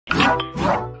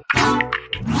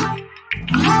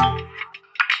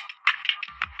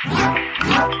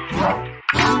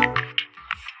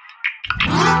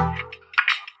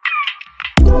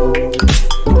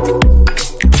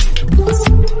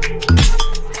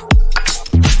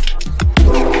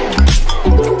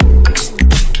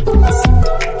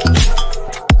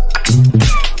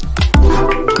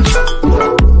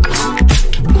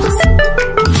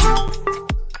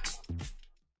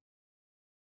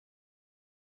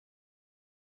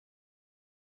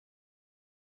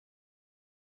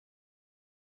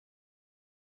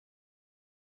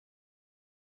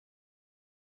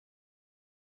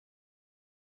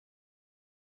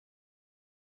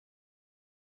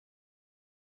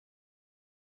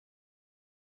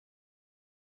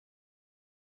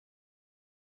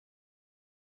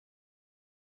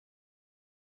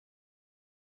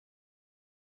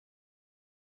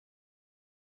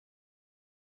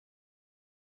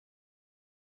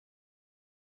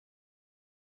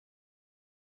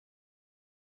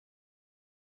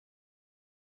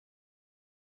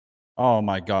Oh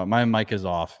my God, my mic is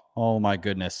off. Oh my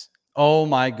goodness. Oh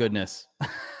my goodness.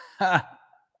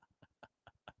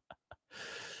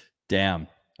 Damn.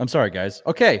 I'm sorry, guys.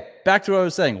 Okay, back to what I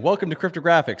was saying. Welcome to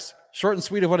Cryptographics. Short and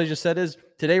sweet of what I just said is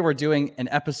today we're doing an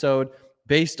episode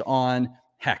based on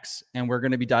Hex, and we're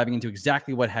going to be diving into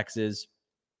exactly what Hex is,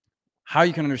 how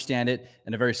you can understand it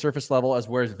in a very surface level as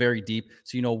well as very deep,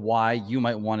 so you know why you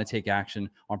might want to take action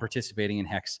on participating in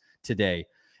Hex today.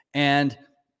 And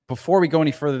before we go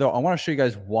any further, though, I want to show you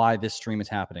guys why this stream is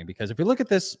happening. Because if we look at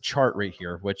this chart right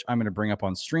here, which I'm going to bring up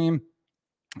on stream,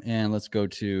 and let's go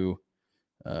to,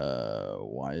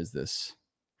 why is this?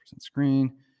 Present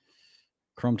screen,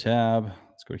 Chrome tab.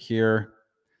 Let's go here.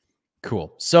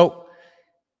 Cool. So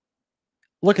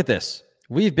look at this.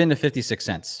 We've been to 56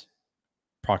 cents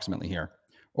approximately here.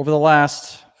 Over the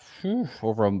last,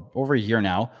 over a year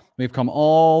now, we've come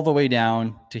all the way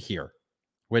down to here,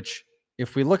 which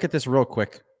if we look at this real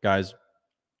quick, guys,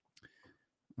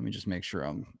 let me just make sure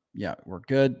yeah, we're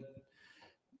good.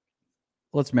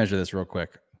 Let's measure this real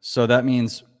quick. So that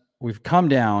means we've come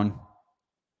down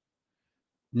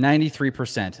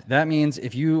 93%. That means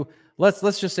if you, let's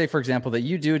just say, for example, that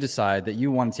you do decide that you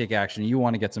want to take action, you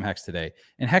want to get some Hex today,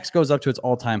 and Hex goes up to its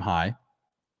all-time high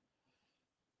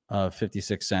of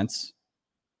 56 cents.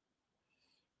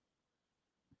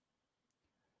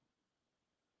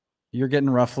 You're getting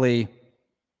roughly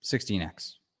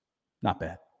 16x. Not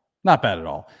bad. Not bad at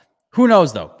all. Who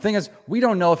knows, though? Thing is, we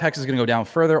don't know if Hex is going to go down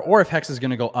further or if Hex is going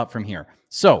to go up from here.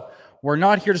 So we're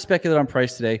not here to speculate on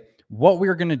price today. What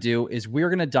we're going to do is we're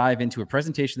going to dive into a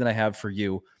presentation that I have for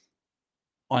you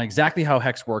on exactly how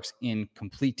Hex works in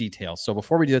complete detail. So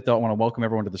before we do that, though, I want to welcome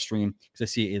everyone to the stream because I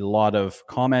see a lot of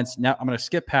comments. Now I'm going to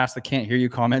skip past the can't hear you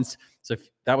comments. So if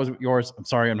that was yours, I'm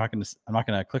sorry, I'm not going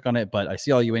to click on it, but I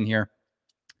see all you in here.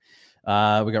 We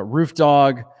got Roof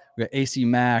Dog, we got AC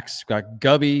Max, we got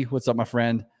Gubby. What's up, my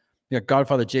friend? We got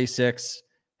Godfather J6,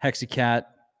 Hexicat.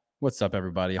 What's up,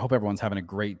 everybody? I hope everyone's having a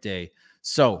great day.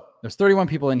 So there's 31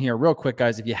 people in here. Real quick,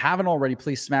 guys, if you haven't already,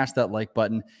 please smash that like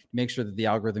button. Make sure that the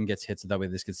algorithm gets hit so that way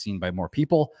this gets seen by more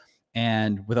people.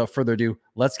 And without further ado,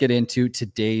 let's get into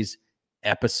today's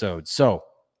episode. So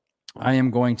I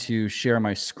am going to share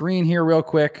my screen here real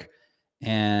quick.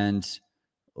 And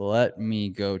let me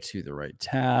go to the right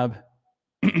tab.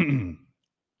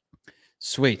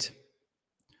 Sweet.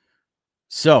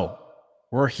 So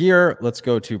we're here. Let's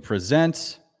go to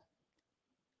present.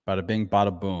 Bada bing,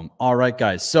 bada boom. All right,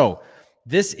 guys. So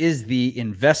this is the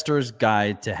investor's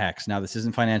guide to Hex. Now, this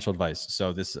isn't financial advice.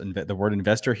 So the word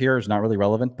investor here is not really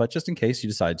relevant, but just in case you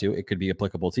decide to, it could be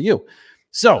applicable to you.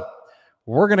 So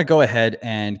we're going to go ahead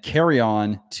and carry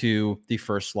on to the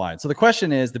first slide. So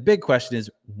the big question is,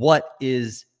 what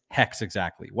is Hex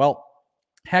exactly? Well,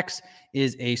 Hex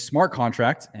is a smart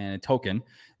contract and a token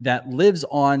that lives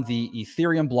on the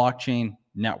Ethereum blockchain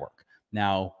network.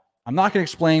 Now, I'm not going to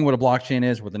explain what a blockchain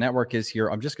is, what the network is here.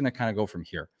 I'm just going to kind of go from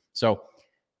here. So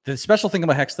the special thing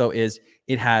about Hex, though, is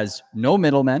it has no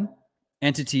middlemen,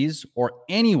 entities, or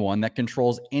anyone that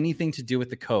controls anything to do with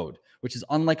the code, which is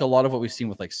unlike a lot of what we've seen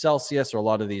with like Celsius or a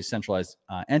lot of these centralized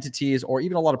entities, or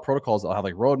even a lot of protocols that have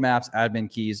like roadmaps,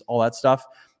 admin keys, all that stuff,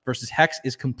 versus Hex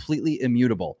is completely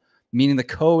immutable, meaning the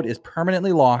code is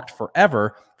permanently locked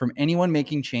forever from anyone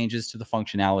making changes to the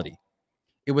functionality.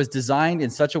 It was designed in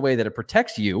such a way that it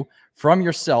protects you from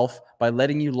yourself by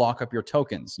letting you lock up your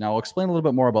tokens. Now, I'll explain a little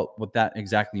bit more about what that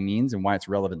exactly means and why it's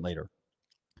relevant later.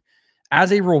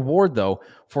 As a reward, though,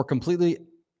 for completing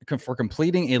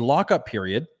a lockup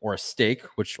period or a stake,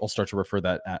 which I'll start to refer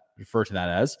to that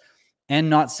as, and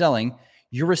not selling,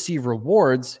 you receive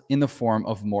rewards in the form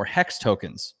of more Hex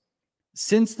tokens.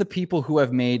 Since the people who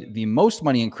have made the most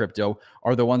money in crypto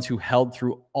are the ones who held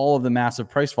through all of the massive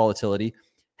price volatility,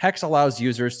 Hex allows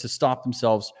users to stop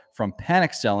themselves from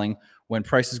panic selling when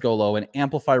prices go low and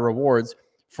amplify rewards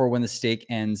for when the stake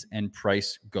ends and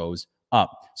price goes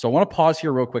up. So I want to pause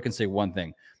here real quick and say one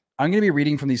thing. I'm going to be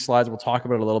reading from these slides. We'll talk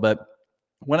about it a little bit.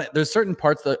 There's certain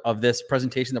parts of this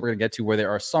presentation that we're going to get to where there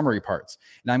are summary parts.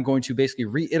 And I'm going to basically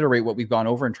reiterate what we've gone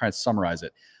over and try to summarize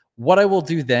it. What I will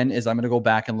do then is I'm going to go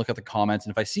back and look at the comments.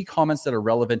 And if I see comments that are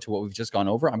relevant to what we've just gone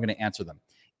over, I'm going to answer them.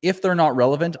 If they're not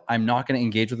relevant, I'm not going to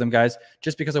engage with them, guys,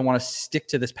 just because I want to stick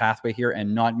to this pathway here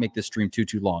and not make this stream too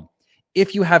long.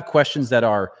 If you have questions that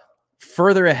are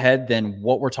further ahead than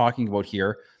what we're talking about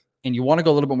here, and you want to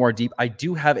go a little bit more deep, I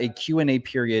do have a Q&A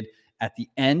period at the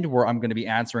end where I'm going to be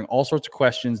answering all sorts of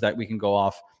questions that we can go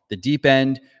off the deep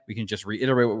end. We can just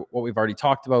reiterate what we've already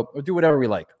talked about or do whatever we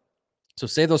like. So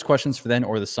save those questions for then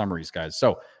or the summaries, guys.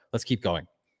 So let's keep going.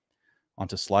 On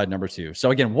to slide number 2. So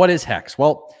again, what is Hex?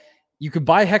 Well, you could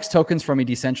buy Hex tokens from a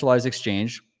decentralized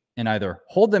exchange and either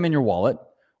hold them in your wallet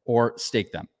or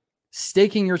stake them.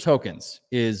 Staking your tokens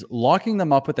is locking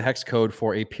them up with the Hex code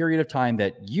for a period of time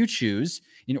that you choose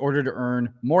in order to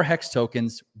earn more Hex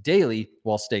tokens daily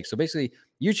while staked. So basically,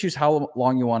 you choose how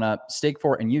long you want to stake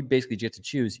for, and you basically get to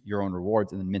choose your own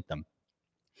rewards and then mint them.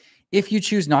 If you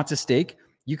choose not to stake,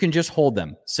 you can just hold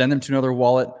them, send them to another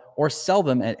wallet, or sell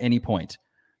them at any point.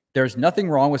 There's nothing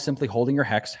wrong with simply holding your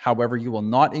Hex. However, you will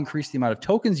not increase the amount of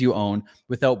tokens you own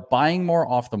without buying more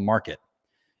off the market.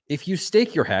 If you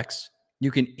stake your Hex,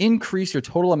 you can increase your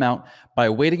total amount by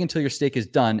waiting until your stake is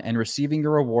done and receiving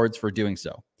your rewards for doing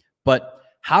so. But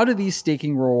how do these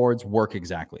staking rewards work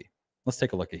exactly? Let's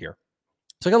take a look at here.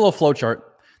 So I got a little flow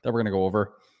chart that we're going to go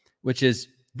over, which is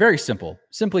very simple.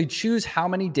 Simply choose how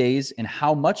many days and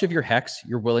how much of your Hex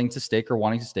you're willing to stake or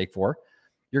wanting to stake for.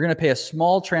 You're going to pay a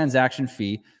small transaction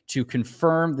fee to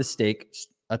confirm the stake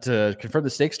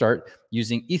start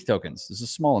using ETH tokens. This is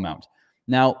a small amount.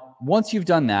 Now, once you've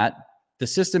done that, the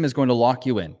system is going to lock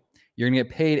you in. You're going to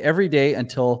get paid every day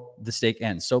until the stake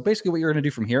ends. So basically what you're going to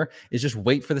do from here is just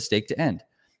wait for the stake to end.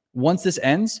 Once this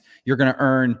ends, you're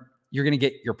going to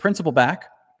get your principal back,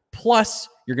 plus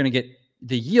you're going to get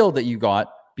the yield that you got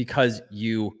because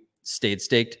you stayed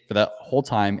staked for that whole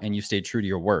time and you stayed true to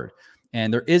your word.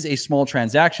 And there is a small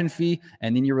transaction fee,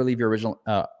 and then you receive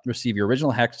your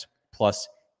original Hex plus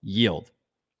yield.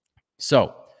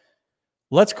 So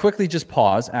let's quickly just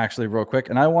pause, actually, real quick.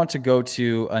 And I want to go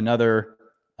to another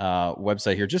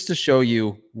website here just to show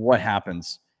you what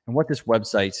happens and what this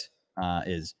website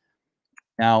is.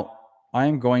 Now,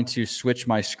 I'm going to switch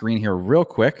my screen here real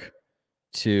quick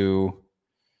to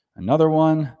another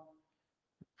one.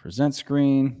 Present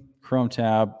screen, Chrome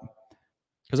tab.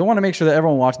 Because I want to make sure that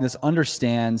everyone watching this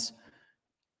understands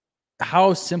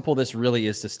how simple this really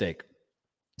is to stake.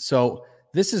 So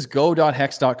this is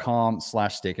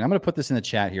go.hex.com/stake. And I'm going to put this in the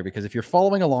chat here because if you're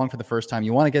following along for the first time,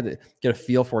 you want to get a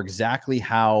feel for exactly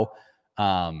how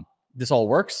this all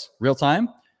works real time.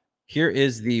 Here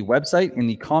is the website in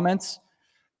the comments.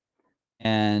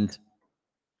 And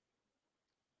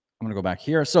I'm going to go back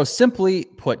here. So simply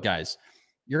put, guys,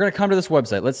 you're going to come to this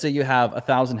website. Let's say you have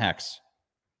 1,000 Hex.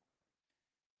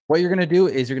 What you're going to do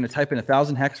is you're going to type in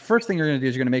 1,000 Hex. First thing you're going to do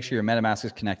is you're going to make sure your MetaMask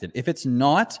is connected. If it's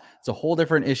not, it's a whole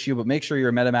different issue, but make sure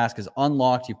your MetaMask is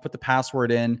unlocked. You put the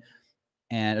password in,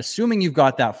 and assuming you've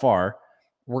got that far,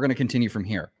 we're going to continue from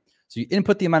here. So you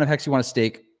input the amount of Hex you want to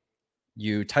stake.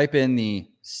 You type in the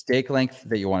stake length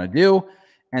that you want to do,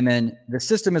 and then the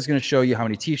system is going to show you how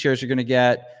many T-shares you're going to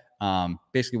get,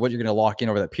 basically what you're going to lock in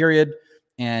over that period,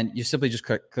 and you simply just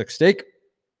click stake.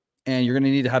 And you're going to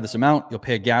need to have this amount. You'll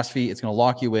pay a gas fee. It's going to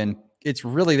lock you in. It's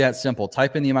really that simple.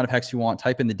 Type in the amount of Hex you want.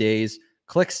 Type in the days.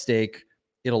 Click stake.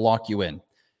 It'll lock you in.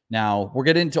 Now, we'll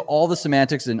get into all the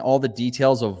semantics and all the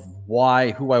details of why,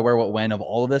 who, why, where, what, when of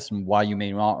all of this and why you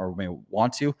may not or may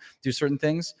want to do certain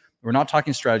things. We're not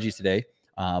talking strategy today,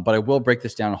 but I will break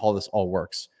this down and how this all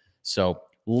works. So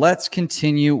let's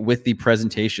continue with the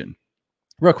presentation.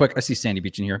 Real quick, I see Sandy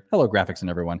Beach in here. Hello, graphics and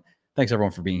everyone. Thanks,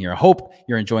 everyone, for being here. I hope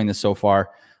you're enjoying this so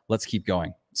far. Let's keep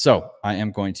going. So I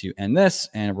am going to end this,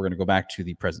 and we're going to go back to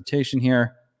the presentation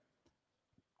here.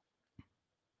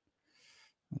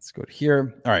 Let's go to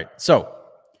here. All right. So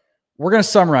we're going to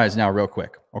summarize now real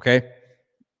quick. Okay.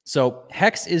 So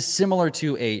Hex is similar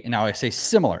to now I say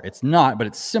similar. It's not, but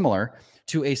it's similar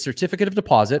to a certificate of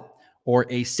deposit or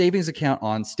a savings account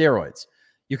on steroids.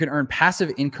 You can earn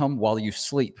passive income while you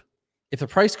sleep. If the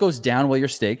price goes down while you're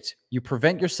staked, you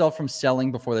prevent yourself from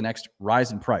selling before the next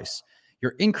rise in price.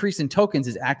 Your increase in tokens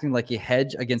is acting like a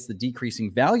hedge against the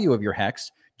decreasing value of your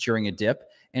Hex during a dip.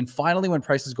 And finally, when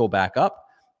prices go back up,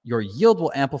 your yield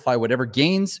will amplify whatever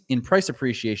gains in price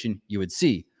appreciation you would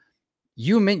see.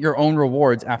 You mint your own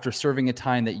rewards after serving a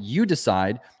time that you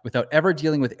decide without ever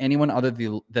dealing with anyone other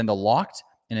than the locked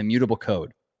and immutable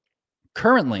code.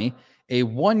 Currently, a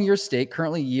 1-year stake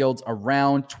currently yields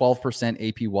around 12%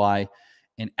 APY.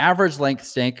 An average length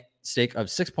stake of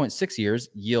 6.6 years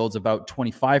yields about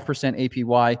 25%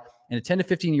 APY, and a 10 to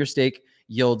 15-year stake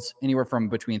yields anywhere from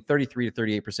between 33 to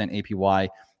 38% APY.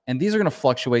 And these are going to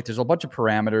fluctuate. There's a bunch of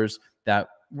parameters that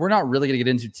we're not really going to get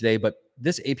into today, but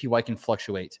this APY can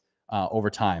fluctuate over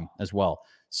time as well.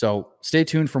 So stay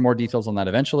tuned for more details on that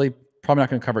eventually. Probably not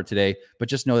going to cover it today, but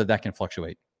just know that that can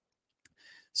fluctuate.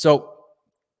 So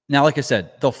now, like I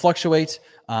said, they'll fluctuate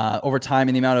over time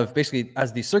in the amount of, basically,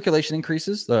 as the circulation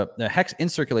increases, the hex in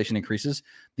circulation increases,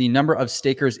 the number of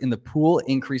stakers in the pool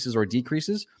increases or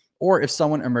decreases, or if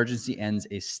someone emergency ends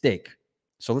a stake.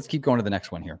 So let's keep going to the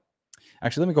next one here.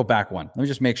 Actually, let me go back one. Let me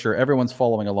just make sure everyone's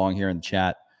following along here in the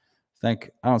chat. I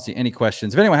don't see any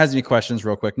questions. If anyone has any questions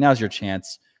real quick, now's your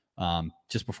chance,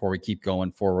 just before we keep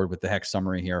going forward with the hex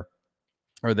summary here,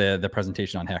 or the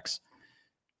presentation on hex.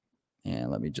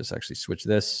 And let me just actually switch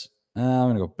this. I'm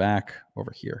going to go back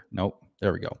over here. Nope.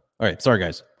 There we go. All right. Sorry,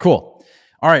 guys. Cool.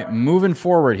 All right. Moving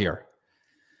forward here.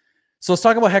 So let's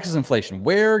talk about hex's inflation.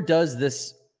 Where does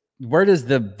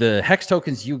the hex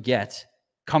tokens you get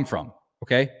come from?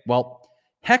 Okay. Well,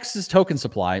 hex's token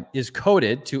supply is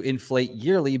coded to inflate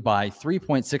yearly by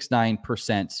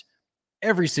 3.69%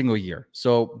 every single year.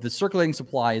 So the circulating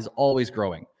supply is always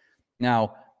growing.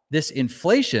 Now, this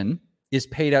inflation is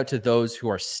paid out to those who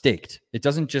are staked. It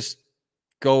doesn't just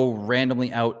go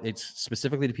randomly out. It's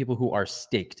specifically to people who are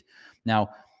staked. Now,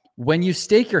 when you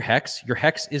stake your hex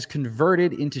is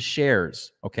converted into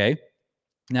shares, okay?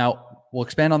 Now, we'll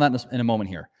expand on that in a moment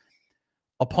here.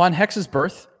 Upon hex's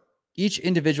birth, each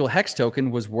individual hex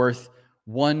token was worth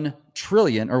 1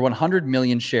 trillion or 100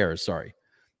 million shares, sorry.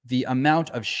 The amount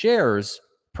of shares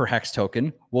per hex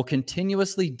token will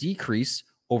continuously decrease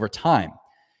over time.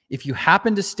 If you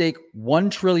happen to stake 1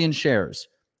 trillion shares,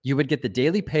 you would get the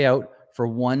daily payout for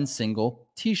one single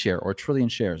T-share or trillion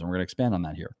shares. And we're going to expand on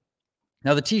that here.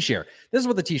 Now, the T-share, this is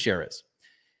what the T-share is.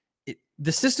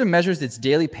 The system measures its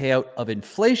daily payout of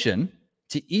inflation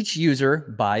to each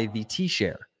user by the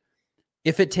T-share.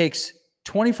 If it takes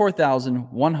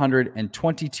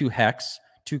 24,122 hex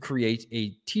to create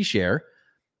a T-share,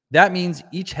 that means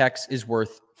each hex is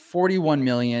worth 41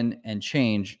 million and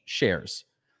change shares.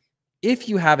 If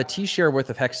you have a T-share worth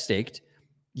of hex staked,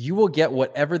 you will get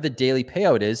whatever the daily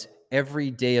payout is every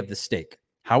day of the stake.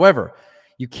 However,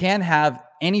 you can have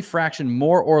any fraction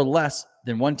more or less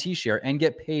than one T-share and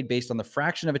get paid based on the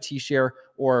fraction of a T-share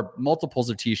or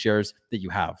multiples of T-shares that you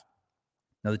have.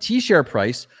 Now, the T-share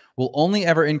price will only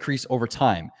ever increase over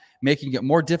time, making it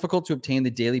more difficult to obtain the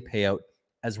daily payout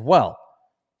as well.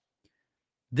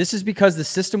 This is because the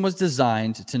system was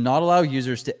designed to not allow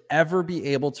users to ever be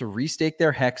able to restake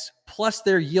their hex plus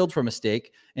their yield from a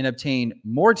stake and obtain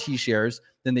more T-shares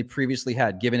than they previously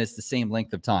had, given it's the same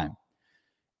length of time.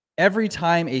 Every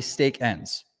time a stake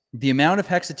ends, the amount of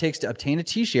hex it takes to obtain a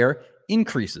T-share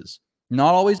increases,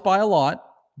 not always by a lot,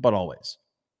 but always.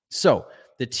 So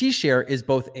the T-share is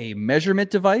both a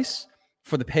measurement device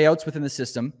for the payouts within the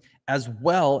system, as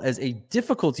well as a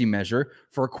difficulty measure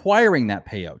for acquiring that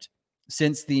payout,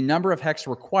 since the number of hex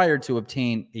required to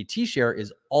obtain a T-share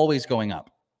is always going up.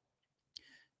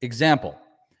 Example,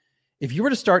 if you were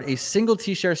to start a single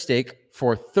T-share stake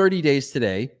for 30 days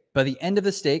today, by the end of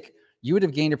the stake, you would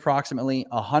have gained approximately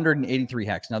 183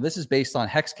 hex. Now, this is based on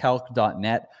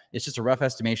hexcalc.net. It's just a rough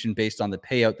estimation based on the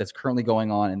payout that's currently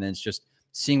going on, and then it's just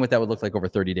seeing what that would look like over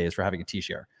 30 days for having a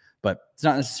T-share. But it's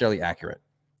not necessarily accurate.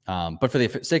 But for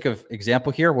the sake of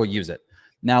example here, we'll use it.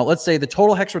 Now, let's say the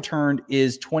total hex returned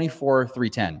is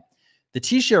 24,310. The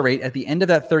T-share rate at the end of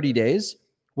that 30 days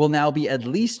will now be at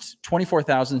least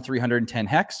 24,310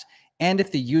 hex. And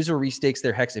if the user restakes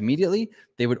their hex immediately,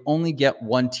 they would only get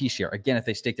one T-share, again, if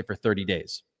they staked it for 30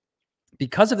 days.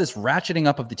 Because of this ratcheting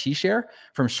up of the T-share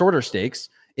from shorter stakes,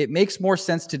 it makes more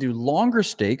sense to do longer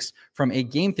stakes from a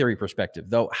game theory perspective,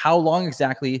 though how long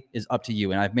exactly is up to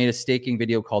you. And I've made a staking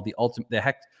video called the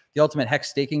Ultimate Hex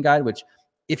Staking Guide, which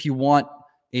if you want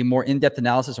a more in-depth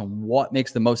analysis on what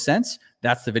makes the most sense,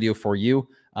 that's the video for you,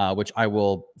 which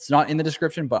it's not in the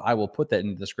description, but I will put that in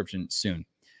the description soon.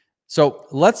 So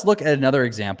let's look at another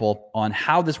example on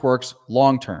how this works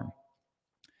long-term.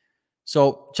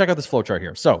 So check out this flowchart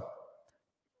here. So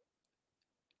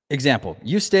example,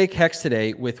 you stake hex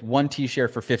today with one T-share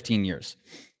for 15 years.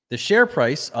 The share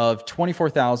price of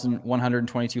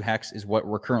 24,122 hex is what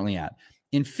we're currently at.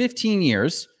 In 15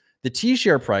 years, the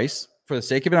T-share price, for the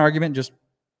sake of an argument, just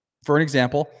for an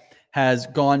example, has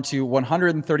gone to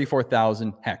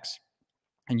 134,000 hex,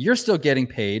 and you're still getting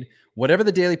paid whatever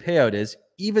the daily payout is,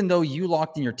 even though you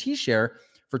locked in your T-share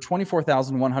for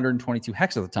 24,122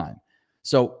 hex at the time.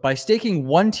 So by staking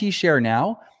one T-share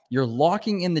now, you're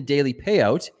locking in the daily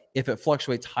payout if it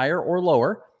fluctuates higher or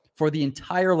lower for the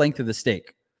entire length of the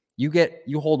stake.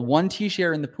 You hold one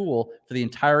T-share in the pool for the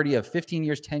entirety of 15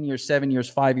 years, 10 years, 7 years,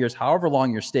 5 years, however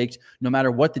long you're staked, no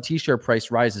matter what the T-share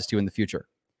price rises to in the future.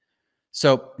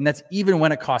 So, and that's even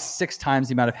when it costs 6 times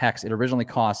the amount of hex it originally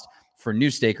cost for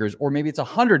new stakers, or maybe it's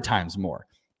 100 times more.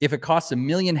 If it costs 1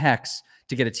 million hex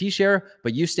to get a T-share,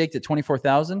 but you staked at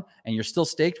 24,000 and you're still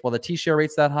staked while the T-share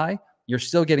rate's that high, you're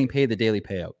still getting paid the daily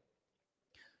payout.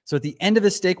 So at the end of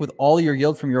the stake with all your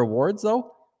yield from your awards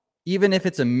though, even if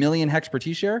it's 1 million hex per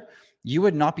T-share, you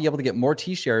would not be able to get more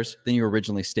T-shares than you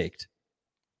originally staked.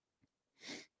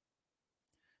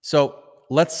 So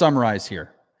let's summarize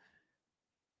here.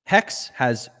 Hex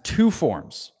has two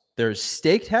forms. There's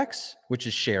staked hex, which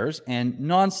is shares, and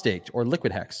non-staked or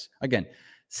liquid hex. Again,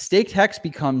 staked hex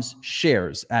becomes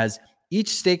shares, as each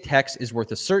staked hex is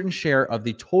worth a certain share of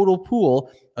the total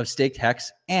pool of staked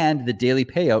hex and the daily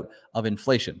payout of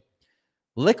inflation.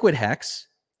 Liquid hex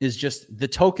is just the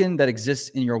token that exists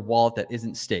in your wallet that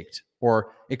isn't staked,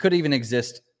 or it could even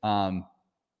exist on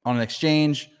an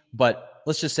exchange, but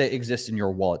let's just say it exists in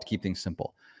your wallet to keep things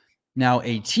simple. Now,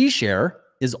 a T-share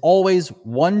is always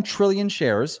 1 trillion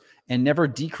shares and never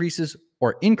decreases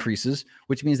or increases,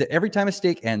 which means that every time a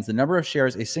stake ends, the number of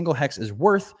shares a single hex is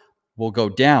worth will go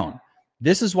down.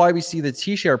 This is why we see the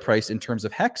T-share price in terms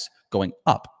of hex going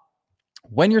up.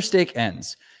 When your stake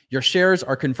ends, your shares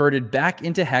are converted back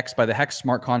into hex by the hex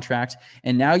smart contract,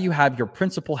 and now you have your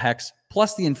principal hex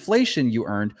plus the inflation you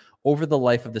earned over the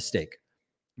life of the stake.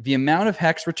 The amount of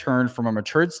hex returned from a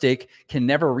matured stake can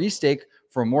never restake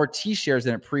for more T-shares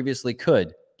than it previously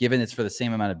could, given it's for the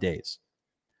same amount of days.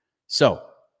 So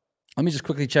let me just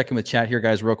quickly check in with chat here,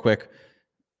 guys, real quick.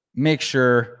 Make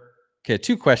sure. Okay,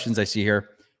 2 questions I see here.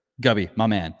 Gubby, my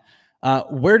man.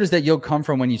 Where does that yield come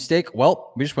from when you stake?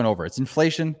 Well, we just went over. It's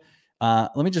inflation.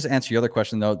 Let me just answer your other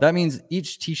question, though. That means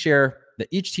each T-share's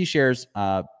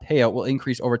payout will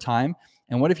increase over time.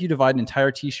 And what if you divide an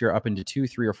entire T-share up into 2,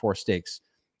 3, or 4 stakes?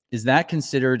 Is that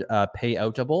considered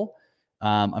payoutable?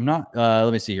 I'm not,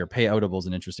 let me see here. Payoutable is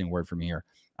an interesting word for me here.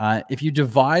 If you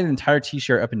divide an entire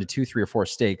T-share up into 2, 3, or 4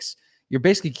 stakes, you're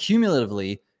basically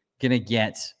cumulatively going to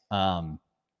get the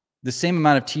same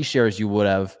amount of T-shares you would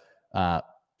have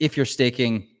if you're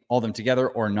staking all of them together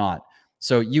or not.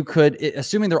 So you could,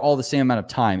 assuming they're all the same amount of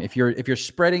time, if you're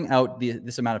spreading out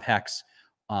this amount of hex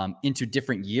into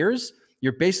different years,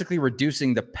 you're basically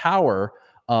reducing the power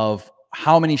of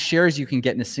how many shares you can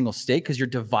get in a single stake, because you're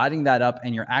dividing that up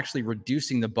and you're actually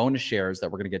reducing the bonus shares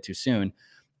that we're going to get to soon.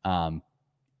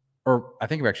 Or I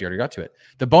think we actually already got to it.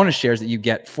 The bonus shares that you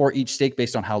get for each stake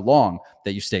based on how long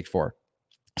that you staked for.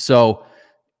 So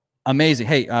amazing.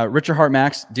 Hey, Richard Hart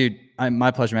Max, dude,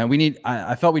 my pleasure, man.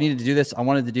 I felt we needed to do this. I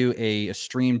wanted to do a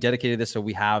stream dedicated to this so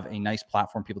we have a nice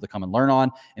platform for people to come and learn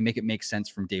on and make it make sense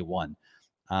from day one.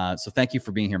 So thank you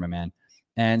for being here, my man.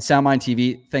 And Soundmind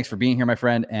TV, thanks for being here, my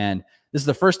friend. And this is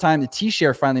the first time the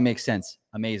T-share finally makes sense.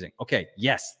 Amazing. Okay,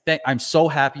 yes. I'm so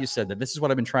happy you said that. This is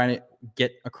what I've been trying to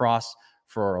get across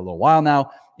for a little while now,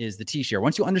 is the T-share.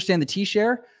 Once you understand the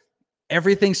T-share,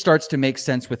 everything starts to make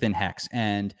sense within Hex.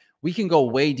 And we can go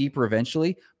way deeper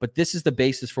eventually, but this is the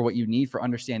basis for what you need for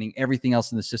understanding everything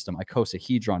else in the system. Icosa,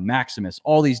 Hedron, Maximus,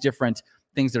 all these different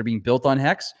things that are being built on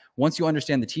Hex. Once you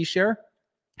understand the T-share,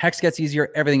 Hex gets easier,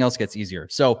 everything else gets easier.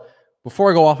 So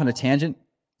before I go off on a tangent,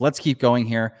 let's keep going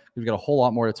here. We've got a whole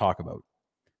lot more to talk about.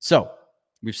 So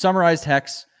we've summarized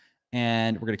Hex,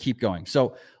 and we're going to keep going.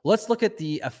 So let's look at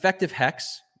the effective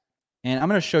Hex. And I'm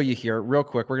going to show you here real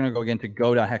quick. We're going to go again to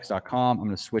go.hex.com. I'm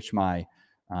going to switch my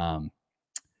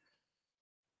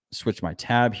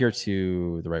tab here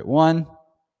to the right one.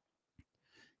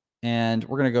 And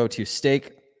we're going to go to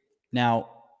stake. Now,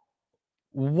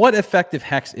 what effective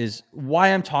Hex is, why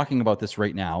I'm talking about this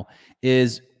right now,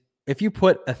 is if you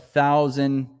put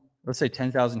 1,000, let's say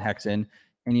 10,000 Hex in,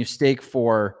 and you stake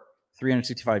for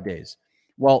 365 days.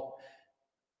 Well,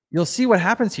 you'll see what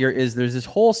happens here is there's this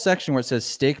whole section where it says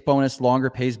stake bonus, longer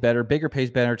pays better, bigger pays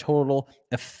better, total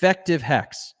effective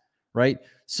Hex, right?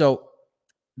 So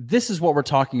this is what we're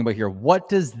talking about here. What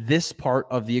does this part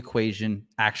of the equation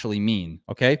actually mean?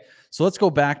 Okay, so let's go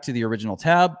back to the original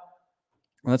tab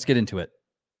and let's get into it.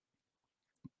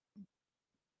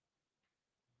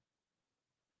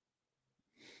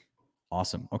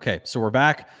 Awesome. Okay, so we're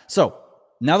back. So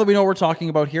now that we know what we're talking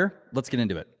about here, let's get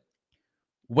into it.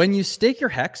 When you stake your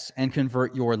Hex and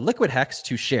convert your liquid Hex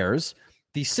to shares,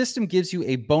 The system gives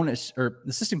you bonus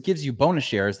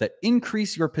shares that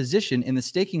increase your position in the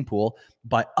staking pool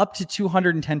by up to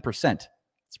 210%.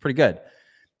 It's pretty good.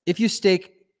 If you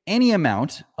stake any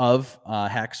amount of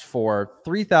HEX for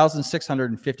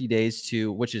 3,650 days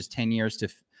to, which is 10 years, to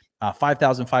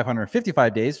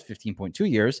 5,555 days, 15.2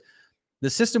 years, the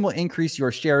system will increase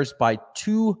your shares by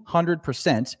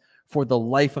 200% for the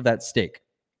life of that stake.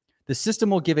 The system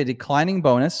will give a declining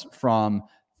bonus from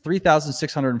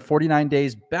 3,649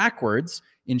 days backwards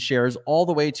in shares all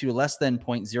the way to less than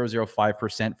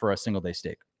 0.005% for a single day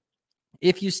stake.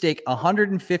 If you stake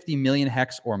 150 million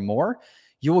HEX or more,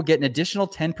 you will get an additional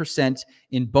 10%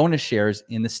 in bonus shares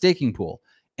in the staking pool.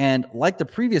 And like the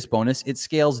previous bonus, it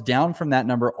scales down from that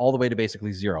number all the way to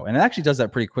basically zero. And it actually does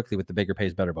that pretty quickly with the bigger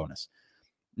pays better bonus.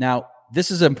 Now,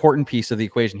 this is an important piece of the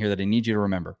equation here that I need you to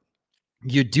remember.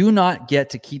 You do not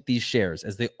get to keep these shares,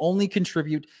 as they only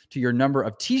contribute to your number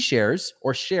of T shares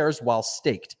or shares while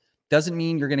staked. Doesn't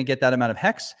mean you're going to get that amount of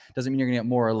HEX. Doesn't mean you're going to get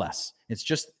more or less. It's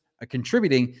just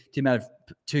contributing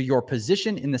to your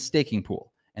position in the staking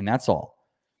pool. And that's all.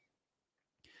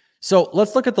 So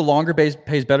let's look at the longer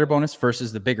pays better bonus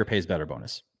versus the bigger pays better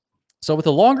bonus. So with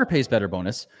the longer pays better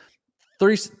bonus,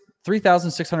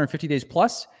 3,650 days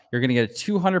plus, you're going to get a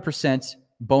 200%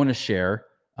 bonus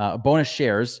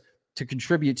shares to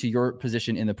contribute to your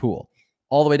position in the pool,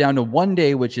 all the way down to 1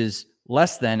 day, which is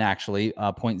less than actually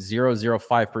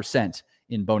 0.005%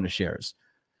 in bonus shares.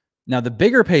 Now, the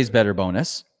bigger pays better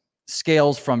bonus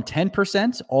scales from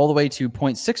 10% all the way to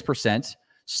 0.6%,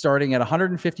 starting at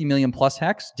 150 million plus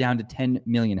HEX down to 10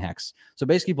 million HEX. So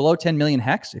basically below 10 million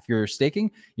HEX, if you're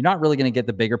staking, you're not really going to get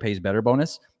the bigger pays better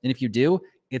bonus. And if you do,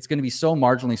 it's going to be so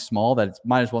marginally small that it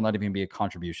might as well not even be a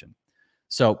contribution.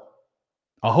 So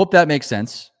I hope that makes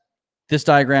sense. This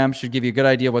diagram should give you a good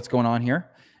idea of what's going on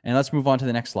here. And let's move on to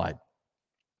the next slide.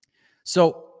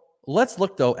 So let's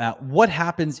look, though, at what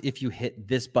happens if you hit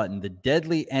this button, the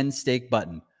deadly end stake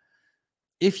button.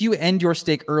 If you end your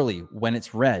stake early when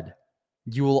it's red,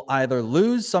 you will either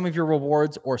lose some of your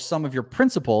rewards or some of your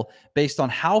principal based on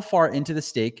how far into the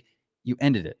stake you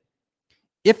ended it.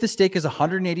 If the stake is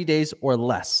 180 days or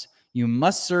less, you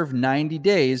must serve 90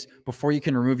 days before you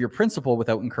can remove your principal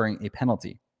without incurring a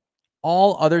penalty.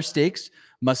 All other stakes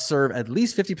must serve at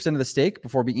least 50% of the stake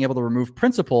before being able to remove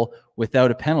principal without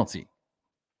a penalty.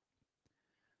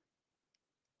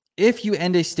 If you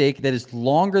end a stake that is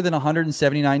longer than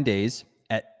 179 days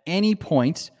at any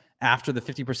point after the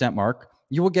 50% mark,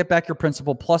 you will get back your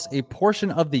principal plus a portion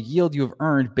of the yield you have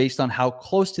earned based on how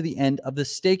close to the end of the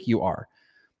stake you are.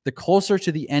 The closer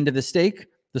to the end of the stake,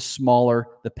 the smaller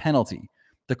the penalty.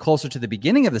 The closer to the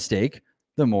beginning of the stake,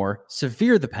 the more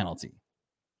severe the penalty.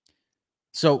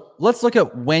 So let's look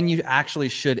at when you actually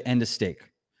should end a stake.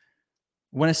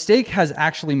 When a stake has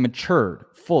actually matured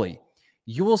fully,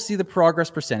 you will see the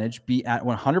progress percentage be at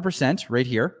 100% right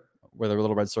here, where the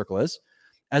little red circle is,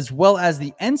 as well as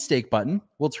the end stake button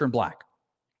will turn black.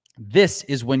 This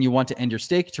is when you want to end your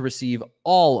stake to receive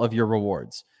all of your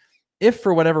rewards. If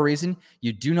for whatever reason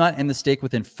you do not end the stake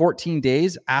within 14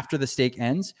 days after the stake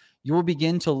ends, you will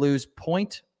begin to lose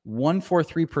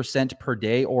 0.143% per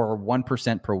day or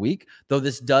 1% per week, though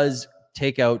this does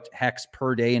take out HEX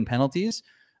per day in penalties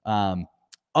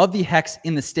of the HEX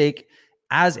in the stake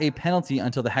as a penalty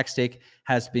until the HEX stake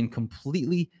has been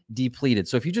completely depleted.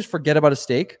 So if you just forget about a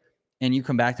stake and you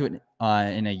come back to it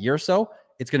in a year or so,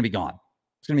 it's going to be gone.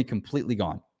 It's going to be completely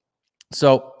gone.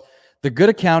 So the good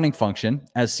accounting function,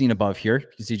 as seen above here, you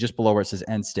can see just below where it says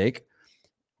end stake,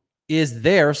 is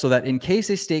there so that in case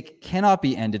a stake cannot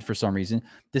be ended for some reason,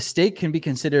 the stake can be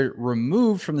considered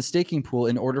removed from the staking pool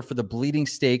in order for the bleeding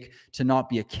stake to not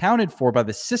be accounted for by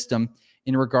the system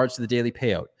in regards to the daily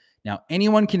payout. Now,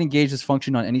 anyone can engage this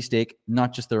function on any stake,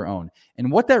 not just their own.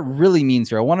 And what that really means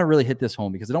here, I want to really hit this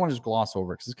home because I don't want to just gloss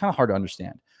over it because it's kind of hard to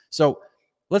understand. So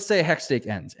let's say a HEX stake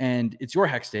ends and it's your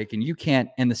HEX stake and you can't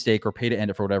end the stake or pay to end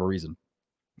it for whatever reason.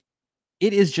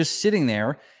 It is just sitting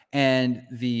there and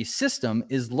the system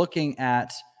is looking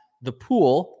at the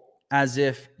pool as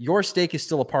if your stake is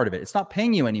still a part of it. It's not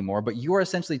paying you anymore, but you are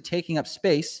essentially taking up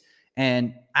space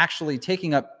and actually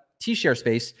taking up T-share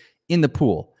space in the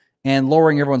pool and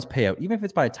lowering everyone's payout, even if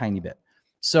it's by a tiny bit.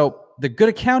 So the good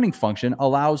accounting function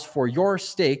allows for your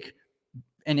stake,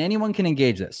 and anyone can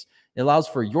engage this. It allows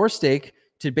for your stake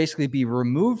to basically be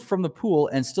removed from the pool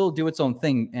and still do its own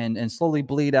thing and slowly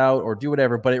bleed out or do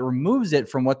whatever, but it removes it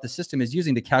from what the system is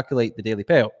using to calculate the daily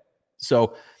payout.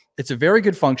 So it's a very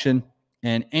good function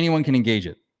and anyone can engage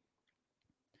it.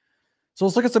 So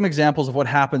let's look at some examples of what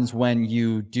happens when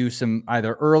you do some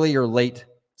either early or late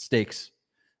stakes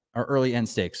or early end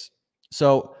stakes.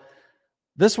 So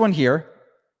this one here,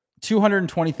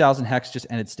 220,000 hex just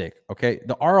ended stake. Okay.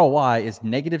 The ROI is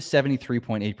negative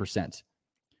 73.8%.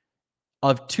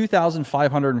 Of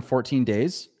 2,514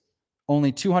 days,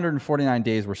 only 249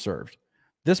 days were served.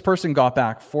 This person got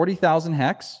back 40,000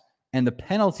 hex, and the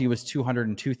penalty was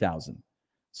 202,000.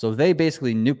 So they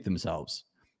basically nuked themselves.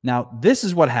 Now, this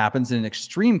is what happens in an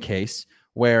extreme case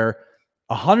where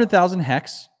 100,000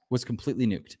 hex was completely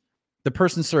nuked. The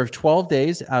person served 12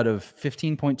 days out of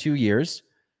 15.2 years,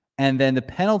 and then the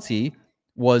penalty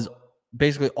was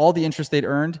basically all the interest they'd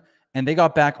earned, and they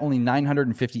got back only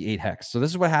 958 hex. So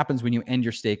this is what happens when you end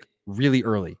your stake really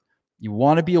early. You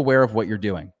want to be aware of what you're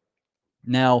doing.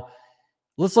 Now,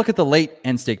 let's look at the late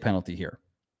end stake penalty here.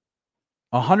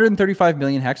 135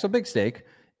 million hex, so big stake,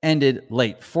 ended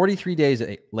late, 43 days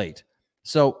late.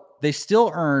 So they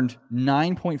still earned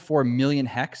 9.4 million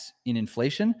hex in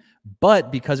inflation,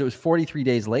 but because it was 43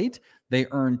 days late, they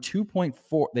earned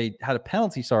they had a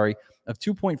penalty, of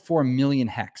 2.4 million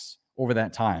hex over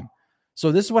that time.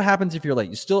 So this is what happens if you're late.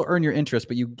 You still earn your interest,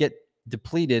 but you get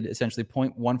depleted essentially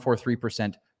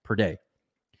 0.143% per day.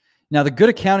 Now, the good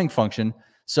accounting function.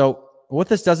 So what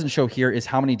this doesn't show here is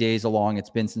how many days along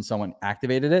it's been since someone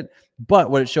activated it.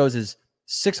 But what it shows is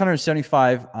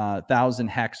 675,000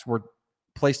 hex were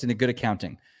placed into good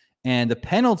accounting. And the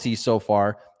penalty so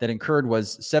far that incurred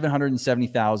was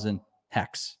 770,000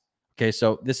 hex. Okay,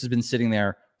 so this has been sitting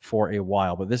there for a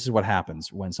while, but this is what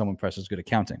happens when someone presses good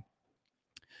accounting.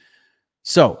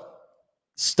 So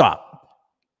stop.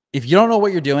 If you don't know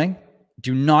what you're doing,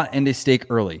 do not end a stake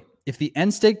early. If the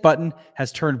end stake button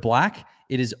has turned black,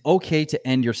 it is okay to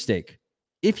end your stake.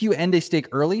 If you end a stake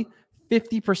early,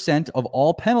 50% of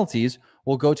all penalties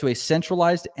will go to a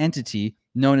centralized entity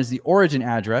known as the origin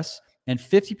address, and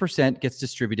 50% gets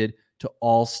distributed to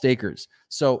all stakers.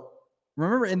 So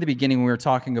remember in the beginning when we were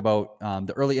talking about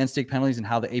the early end stake penalties and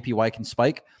how the APY can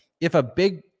spike? If a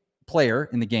big player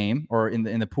in the game or in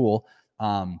the pool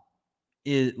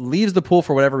it leaves the pool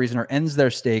for whatever reason or ends their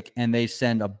stake and they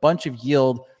send a bunch of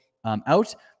yield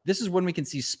out, this is when we can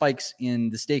see spikes in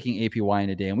the staking APY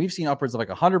in a day. And we've seen upwards of like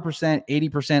 100%,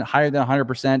 80%, higher than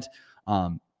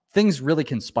 100%. Things really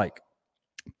can spike.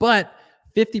 But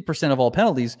 50% of all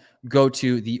penalties go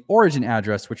to the origin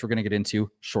address, which we're going to get into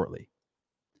shortly.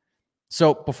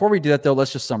 So before we do that, though,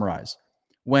 let's just summarize.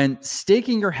 When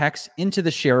staking your hex into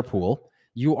the share pool,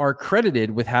 you are credited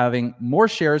with having more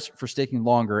shares for staking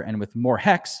longer and with more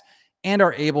hex, and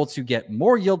are able to get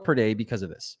more yield per day because of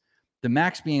this. The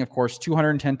max being, of course,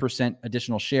 210%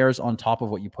 additional shares on top of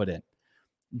what you put in.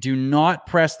 Do not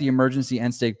press the emergency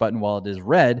end stake button while it is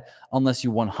red unless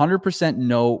you 100%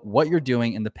 know what you're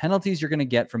doing and the penalties you're going to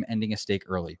get from ending a stake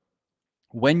early.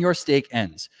 When your stake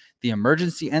ends, the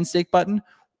emergency end stake button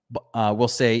will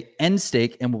say end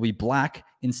stake and will be black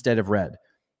instead of red.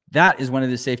 That is when it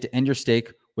is safe to end your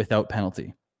stake without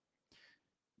penalty.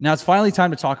 Now it's finally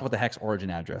time to talk about the hex origin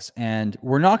address. And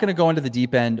we're not going to go into the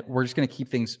deep end. We're just going to keep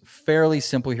things fairly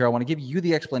simple here. I want to give you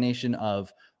the explanation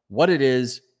of what it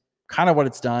is, kind of what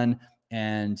it's done,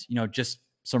 and just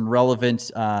some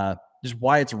relevant, just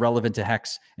why it's relevant to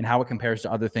hex and how it compares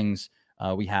to other things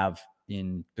we have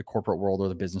in the corporate world or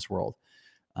the business world.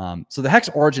 So the hex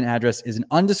origin address is an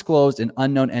undisclosed and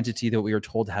unknown entity that we are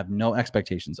told to have no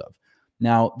expectations of.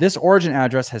 Now, this origin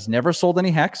address has never sold any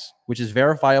hex, which is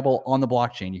verifiable on the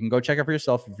blockchain. You can go check it for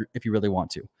yourself if you really want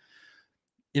to.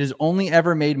 It has only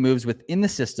ever made moves within the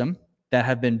system that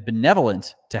have been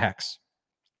benevolent to hex.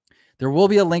 There will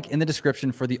be a link in the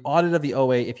description for the audit of the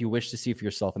OA if you wish to see for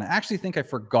yourself. And I actually think I've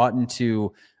forgotten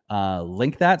to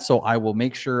link that, so I will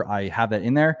make sure I have that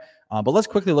in there. But let's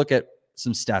quickly look at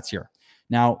some stats here.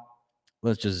 Now,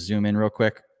 let's just zoom in real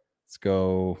quick. Let's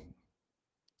go.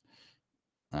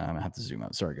 I'm going to have to zoom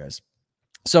out. Sorry, guys.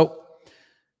 So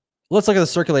let's look at the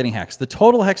circulating hex. The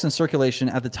total hex in circulation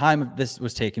at the time this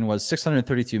was taken was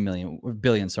 632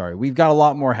 billion. Sorry. We've got a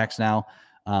lot more hex now,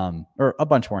 or a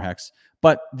bunch more hex.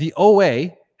 But the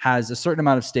OA has a certain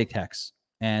amount of staked hex,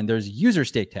 and there's user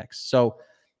staked hex. So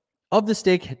of the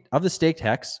staked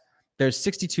hex, there's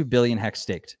 62 billion hex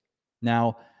staked.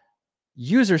 Now,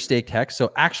 user staked hex,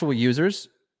 so actual users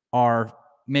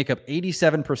make up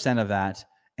 87% of that.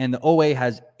 And the OA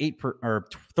has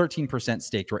 13%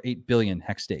 staked, or 8 billion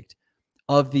hex staked.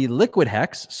 Of the liquid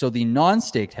hex, so the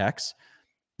non-staked hex,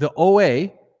 the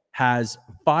OA has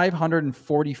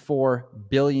 544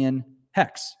 billion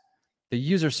hex. The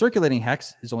user circulating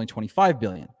hex is only 25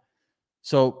 billion.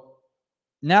 So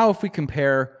now if we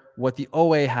compare what the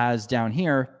OA has down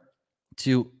here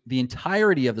to the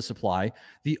entirety of the supply,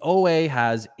 the OA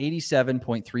has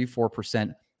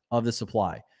 87.34% of the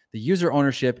supply. The user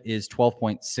ownership is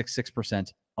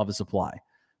 12.66% of the supply.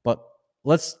 But 50%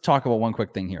 let's talk about one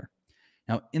quick thing here.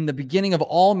 Now, in the beginning of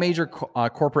all major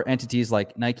corporate entities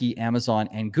like Nike, Amazon,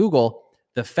 and Google,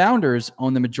 the founders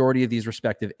own the majority of these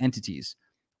respective entities.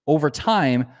 Over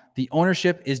time, the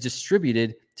ownership is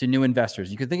distributed to new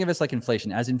investors. You can think of this like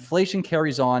inflation. As inflation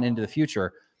carries on into the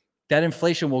future, that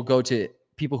inflation will go to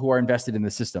people who are invested in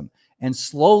the system. And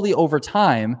slowly over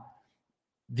time,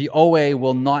 the OA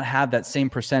will not have that same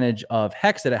percentage of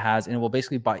HEX that it has, and it will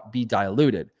basically be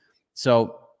diluted.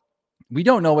 So we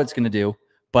don't know what it's going to do,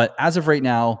 but as of right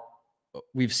now,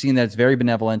 we've seen that it's very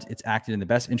benevolent. It's acted in the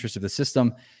best interest of the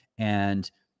system. And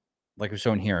like we've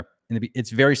shown here,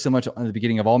 it's very similar to the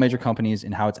beginning of all major companies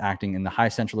in how it's acting in the high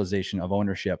centralization of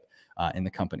ownership in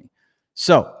the company.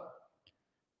 So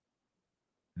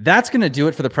that's going to do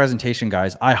it for the presentation,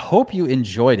 guys. I hope you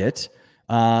enjoyed it.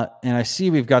 And I see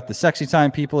we've got the sexy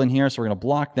time people in here, so we're going to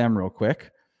block them real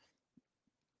quick.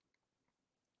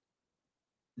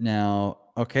 Now,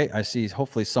 okay, I see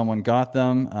hopefully someone got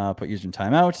them. Put user in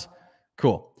timeout.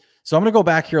 Cool. So I'm going to go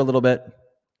back here a little bit.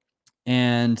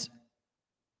 And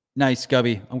nice,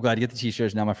 Gubby. I'm glad you get the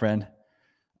t-shirts now, my friend.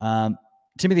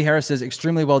 Timothy Harris says,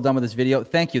 extremely well done with this video.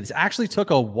 Thank you. This actually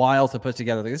took a while to put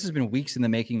together. Like, this has been weeks in the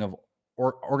making of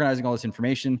organizing all this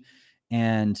information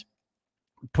and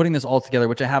putting this all together,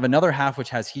 which I have another half,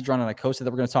 which has Hedron and Icosa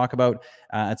that we're going to talk about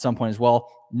at some point as well.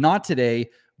 Not today,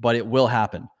 but it will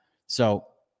happen. So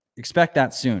expect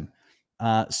that soon.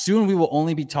 Soon we will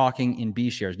only be talking in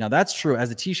B shares. Now that's true. As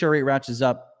the T share rate ratchets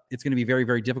up, it's going to be very,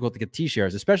 very difficult to get T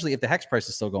shares, especially if the HEX price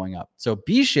is still going up. So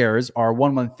B shares are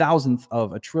 1/1000th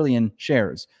of a trillion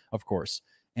shares, of course.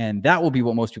 And that will be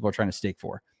what most people are trying to stake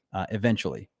for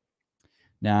eventually.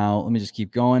 Now, let me just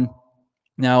keep going.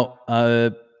 Now,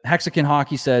 Hexakin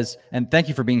Hockey says, and thank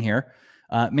you for being here.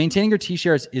 Maintaining your T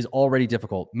shares is already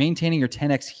difficult. Maintaining your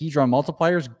 10x Hedron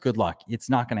multipliers, good luck. It's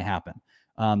not going to happen.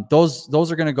 Those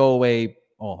are going to go away.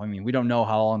 Oh, I mean, we don't know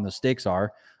how long the stakes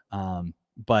are,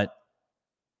 but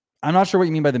I'm not sure what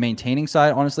you mean by the maintaining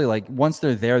side. Honestly, like once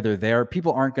they're there, they're there.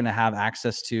 People aren't going to have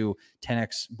access to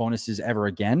 10x bonuses ever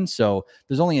again. So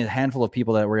there's only a handful of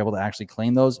people that were able to actually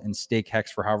claim those and stake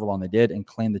HEX for however long they did and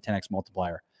claim the 10x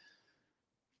multiplier.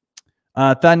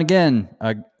 Than Ngayan.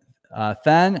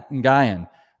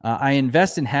 I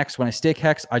invest in HEX. When I stake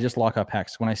HEX, I just lock up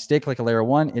HEX. When I stake like a layer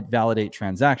 1, it validates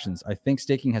transactions. I think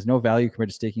staking has no value compared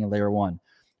to staking a layer 1.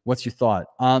 What's your thought?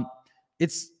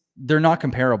 They're not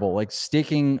comparable. Like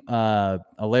staking a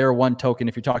layer 1 token,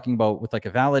 if you're talking about with like a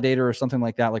validator or something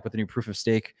like that, like with the new proof of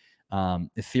stake,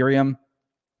 Ethereum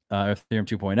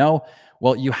 2.0,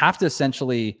 well, you have to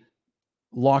essentially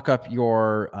lock up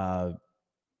your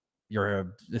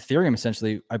Ethereum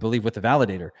essentially, I believe, with the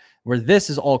validator, where this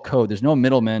is all code. There's no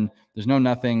middleman. There's no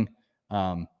nothing.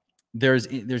 There's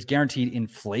guaranteed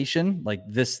inflation. Like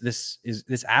this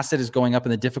asset is going up,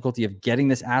 and the difficulty of getting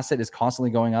this asset is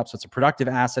constantly going up. So it's a productive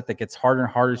asset that gets harder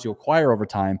and harder to acquire over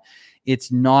time.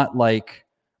 It's not like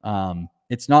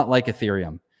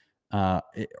Ethereum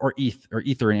or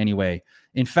Ether in any way.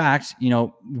 In fact, you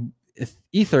know, if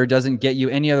Ether doesn't get you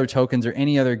any other tokens or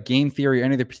any other game theory or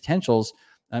any other potentials,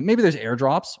 maybe there's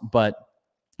airdrops, but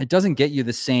it doesn't get you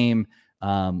the same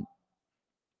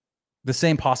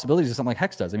possibilities as something like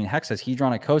HEX does. I mean, HEX has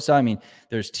Hedron, Icosa. I mean,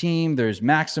 there's Team, there's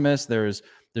Maximus, there's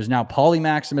now Poly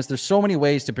Maximus. There's so many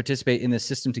ways to participate in this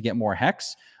system to get more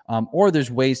HEX, or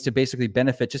there's ways to basically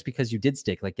benefit just because you did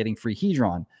stake, like getting free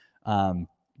Hedron,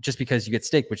 just because you get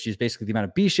staked, which is basically the amount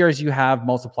of B shares you have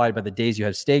multiplied by the days you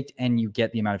have staked, and you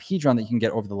get the amount of Hedron that you can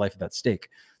get over the life of that stake.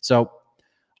 So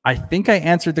I think I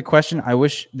answered the question. I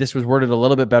wish this was worded a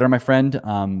little bit better, my friend.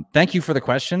 Thank you for the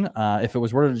question. If it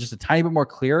was worded just a tiny bit more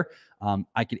clear,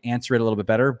 I could answer it a little bit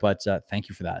better, but thank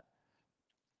you for that.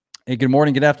 Hey, good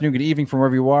morning, good afternoon, good evening from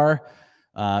wherever you are.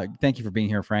 Thank you for being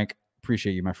here, Frank.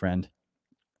 Appreciate you, my friend.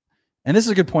 And this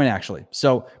is a good point, actually.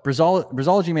 So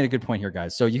Brazology made a good point here,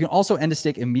 guys. So you can also end a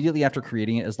stake immediately after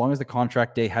creating it as long as the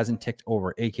contract day hasn't ticked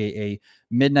over, aka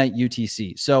midnight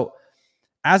UTC. So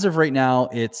as of right now,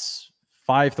 it's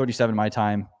 5:37 my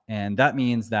time, and that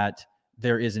means that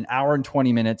there is an hour and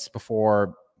 20 minutes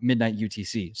before midnight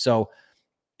UTC. So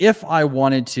if I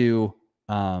wanted to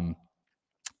end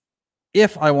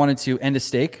a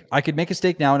stake, I could make a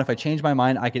stake now, and if I change my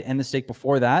mind, I could end the stake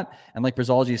before that. And like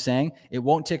Brazology is saying, it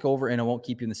won't tick over and it won't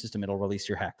keep you in the system. It'll release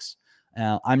your HEX.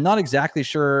 I'm not exactly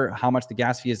sure how much the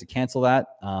gas fee is to cancel that.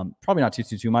 Probably not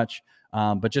too much,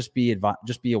 but just be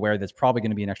aware that's probably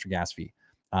going to be an extra gas fee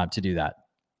to do that.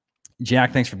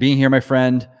 Jack, thanks for being here, my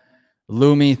friend.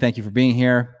 Lumi, thank you for being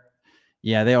here.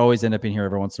 Yeah, they always end up in here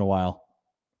every once in a while.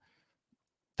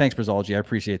 Thanks, Brazology. I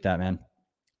appreciate that, man.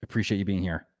 I appreciate you being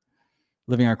here.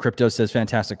 Living on Crypto says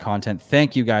fantastic content.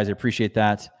 Thank you, guys. I appreciate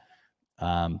that.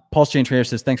 Pulse Chain Trader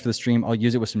says, thanks for the stream. I'll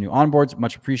use it with some new onboards.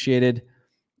 Much appreciated.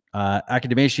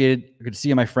 Academiciated, good to see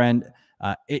you, my friend.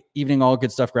 Evening, all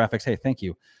good stuff, graphics. Hey, thank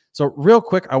you. So real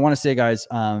quick, I want to say, guys,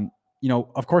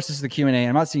 of course, this is the Q&A.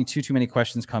 I'm not seeing too many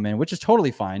questions come in, which is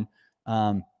totally fine.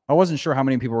 I wasn't sure how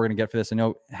many people were going to get for this. I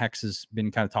know Hex has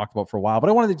been kind of talked about for a while, but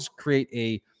I wanted to just create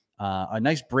a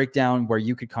nice breakdown where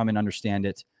you could come and understand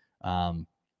it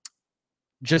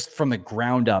just from the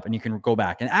ground up, and you can go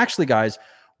back. And actually, guys,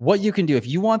 what you can do if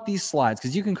you want these slides,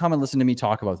 because you can come and listen to me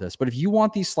talk about this, but if you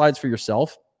want these slides for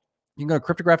yourself, you can go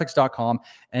to cryptographics.com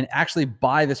and actually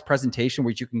buy this presentation,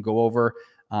 which you can go over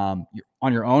on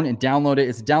your own and download it.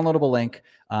 It's a downloadable link.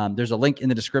 There's a link in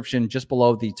the description just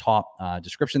below the top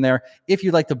description there. If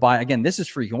you'd like to buy, again, this is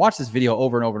free. You can watch this video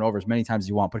over and over and over as many times as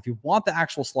you want. But if you want the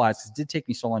actual slides, because it did take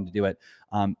me so long to do it,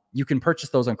 you can purchase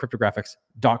those on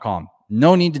cryptographics.com.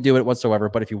 No need to do it whatsoever.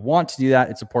 But if you want to do that,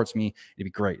 it supports me. It'd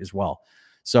be great as well.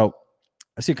 So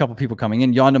I see a couple people coming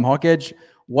in. Yondam Hawkage,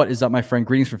 what is up, my friend?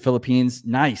 Greetings from Philippines.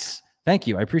 Nice. Thank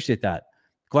you. I appreciate that.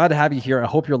 Glad to have you here. I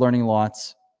hope you're learning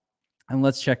lots. And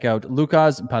let's check out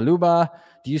Lucas Paluba.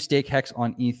 Do you stake Hex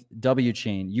on ETH W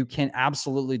chain? You can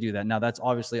absolutely do that. Now, that's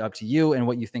obviously up to you and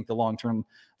what you think the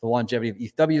longevity of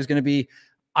ETH W is going to be.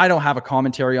 I don't have a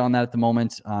commentary on that at the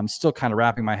moment. I'm still kind of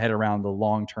wrapping my head around the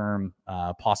long-term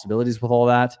possibilities with all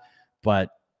that. But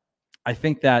I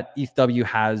think that ETH W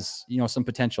has, some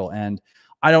potential. And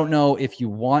I don't know if you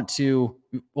want to,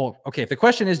 well, okay, if the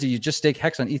question is, do you just stake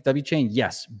Hex on ETH W chain?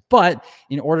 Yes. But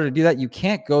in order to do that, you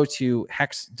can't go to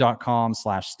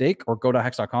hex.com/stake or go to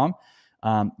hex.com.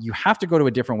 You have to go to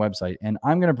a different website, and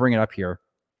I'm going to bring it up here.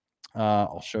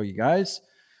 I'll show you guys.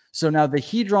 So now the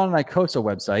Hedron and Icosa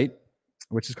website,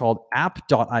 which is called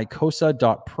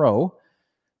app.icosa.pro.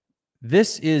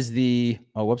 This is the,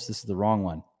 oh, whoops, this is the wrong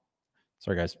one.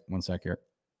 Sorry, guys. One sec here.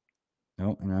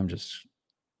 No, and I'm just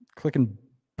clicking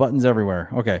buttons everywhere.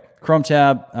 Okay, Chrome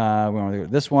tab. We want to go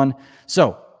to this one.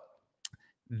 So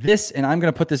this, and I'm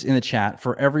going to put this in the chat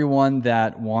for everyone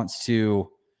that wants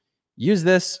to use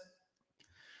this.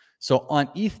 So on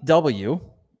ETHW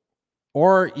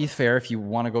or ETHFair, if you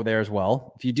want to go there as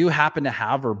well, if you do happen to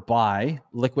have or buy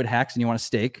Liquid Hex and you want to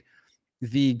stake,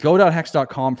 the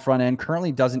go.hex.com front end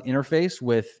currently doesn't interface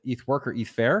with ETHWork or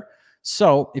ETHFair.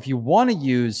 So if you want to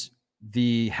use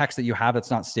the Hex that you have that's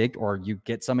not staked, or you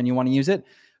get some and you want to use it,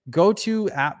 go to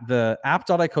the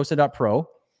app.icosa.pro,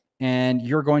 and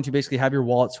you're going to basically have your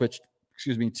wallet switched,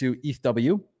 to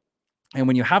ETHW. And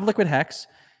when you have Liquid Hex,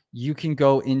 you can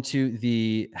go into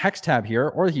the Hex tab here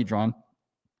or the Hedron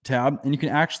tab, and you can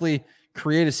actually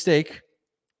create a stake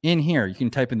in here. You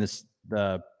can type in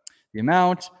the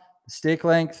amount, the stake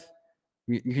length.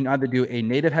 You can either do a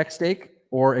native Hex stake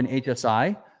or an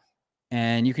HSI,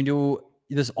 and you can do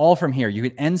this all from here. You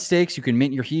can end stakes, you can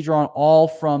mint your Hedron all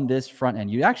from this front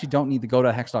end. You actually don't need to go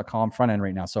to hex.com front end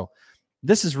right now. So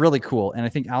this is really cool. And I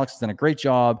think Alex has done a great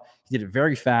job. He did it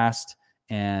very fast.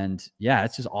 And yeah,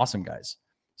 it's just awesome, guys.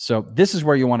 So this is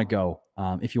where you want to go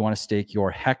if you want to stake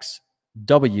your Hex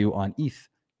W on ETH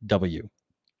W.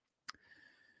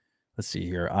 Let's see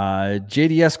here.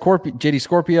 JD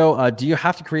Scorpio, do you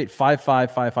have to create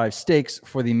 5555 stakes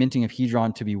for the minting of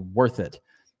Hedron to be worth it?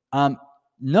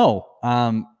 No.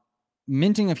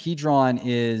 Minting of Hedron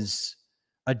is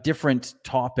a different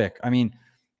topic. I mean,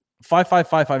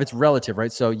 5555, it's relative,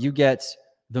 right? So you get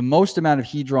the most amount of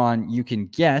Hedron you can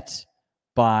get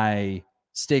by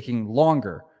staking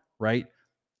longer, right?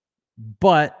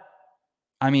 But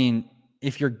I mean,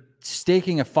 if you're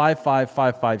staking a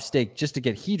 5555 stake just to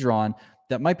get Hedron,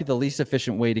 that might be the least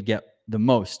efficient way to get the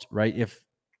most, right?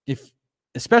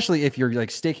 Especially if you're like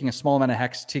staking a small amount of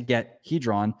Hex to get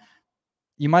Hedron,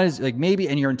 you might as maybe,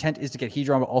 and your intent is to get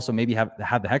Hedron, but also maybe have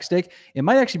the Hex stake. It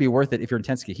might actually be worth it if your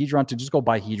intent is to get Hedron to just go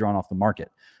buy Hedron off the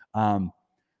market.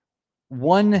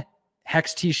 One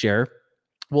Hex T-share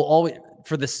will always,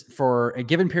 for a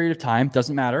given period of time,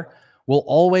 doesn't matter, will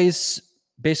always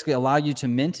basically allow you to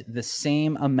mint the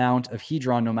same amount of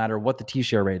Hedron no matter what the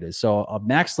T-share rate is. So a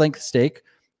max length stake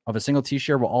of a single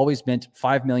T-share will always mint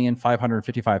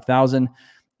 5,555,000.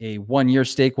 A 1 year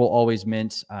stake will always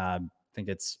mint, I think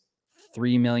it's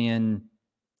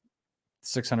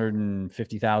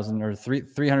 3,650,000 or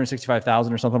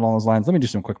 365,000 or something along those lines. Let me do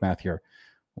some quick math here.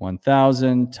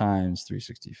 1,000 times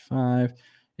 365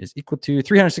 is equal to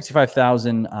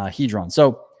 365,000 Hedron.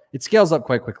 So it scales up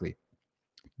quite quickly.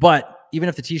 But even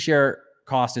if the T-share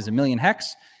cost is 1 million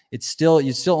Hex, you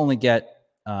still only get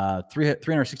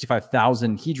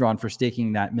 365,000 Hedron for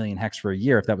staking that 1 million Hex for a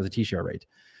year if that was a T-share rate.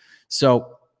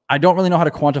 So I don't really know how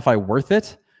to quantify worth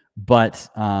it, but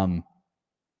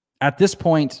at this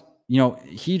point,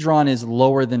 Hedron is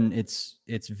lower than its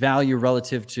value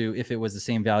relative to if it was the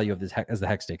same value of this as the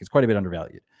hex stake. It's quite a bit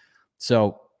undervalued.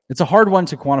 So it's a hard one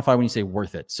to quantify when you say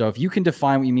worth it. So if you can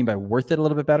define what you mean by worth it a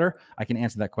little bit better, I can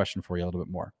answer that question for you a little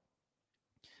bit more.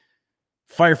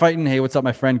 Firefighting. Hey, what's up,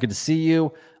 my friend? Good to see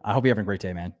you. I hope you're having a great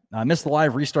day, man. Missed the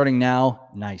live, restarting now.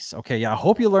 Nice. Okay, yeah, I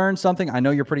hope you learned something. I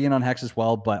know you're pretty in on hex as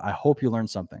well, but I hope you learned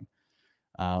something.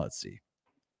 Let's see.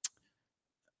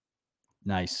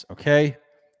 Nice. Okay,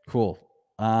 cool.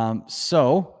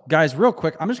 So guys, real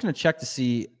quick, I'm just going to check to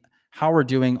see how we're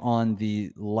doing on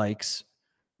the likes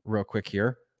real quick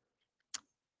here.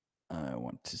 I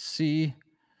want to see.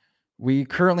 We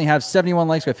currently have 71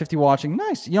 likes. We have 50 watching.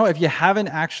 Nice. If you haven't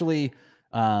actually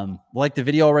liked the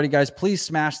video already, guys, please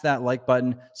smash that like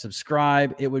button.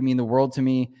 Subscribe. It would mean the world to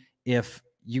me if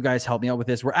you guys help me out with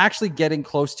this. We're actually getting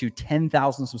close to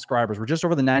 10,000 subscribers. We're just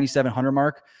over the 9,700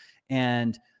 mark.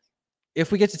 And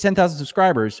if we get to 10,000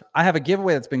 subscribers, I have a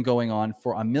giveaway that's been going on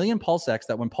for 1,000,000 PulseX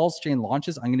that when Pulse Chain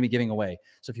launches, I'm going to be giving away.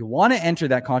 So if you want to enter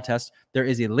that contest, there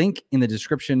is a link in the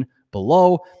description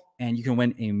below, and you can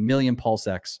win 1,000,000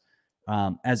 PulseX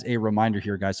as a reminder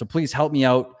here, guys. So please help me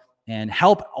out and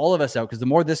help all of us out, because the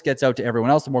more this gets out to everyone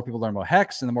else, the more people learn about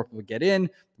Hex, and the more people get in,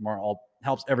 the more it all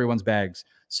helps everyone's bags.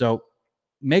 So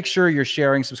make sure you're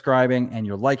sharing, subscribing, and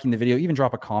you're liking the video. Even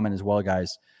drop a comment as well,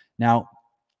 guys. Now,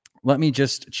 let me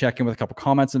just check in with a couple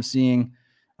comments I'm seeing.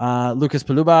 Lucas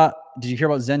Paluba, did you hear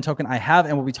about Zen token? I have,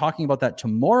 and we'll be talking about that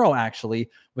tomorrow, actually,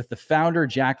 with the founder,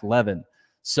 Jack Levin.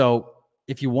 So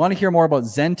if you want to hear more about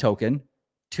Zen token,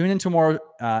 tune in tomorrow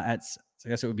I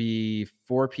guess it would be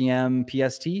 4 p.m.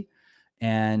 PST,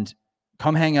 and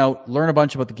come hang out, learn a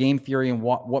bunch about the game theory and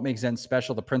what makes Zen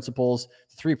special, the principles,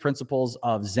 the 3 principles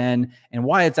of Zen, and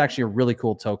why it's actually a really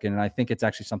cool token. And I think it's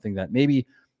actually something that maybe,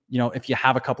 if you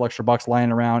have a couple extra bucks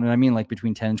lying around, and I mean like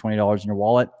between $10 and $20 in your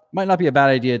wallet, might not be a bad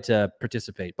idea to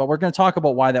participate. But we're going to talk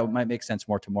about why that might make sense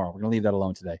more tomorrow. We're going to leave that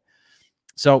alone today.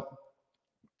 So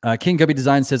King Gubby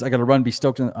Design says, I got to run, be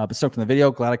stoked in the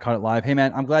video. Glad I caught it live. Hey,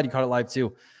 man, I'm glad you caught it live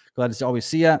too. Glad to always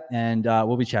see you, and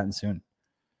we'll be chatting soon.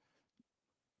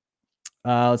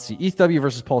 Let's see. ETHW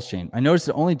versus Pulse Chain. I noticed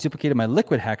it only duplicated my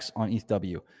liquid hex on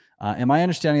ETHW. Am I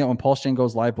understanding that when Pulse Chain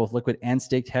goes live, both liquid and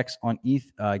staked hex on ETH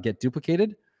get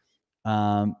duplicated?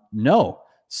 No.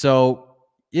 So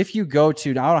if you go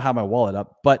to, now I don't have my wallet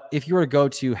up, but if you were to go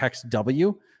to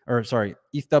ETHW,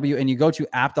 and you go to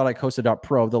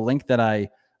app.icosa.pro, the link that I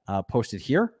posted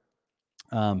here,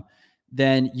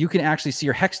 then you can actually see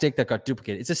your hex stake that got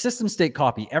duplicated. It's a system stake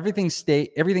copy. Everything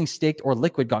staked or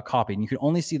liquid got copied, and you can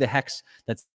only see the hex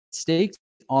that's staked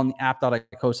on the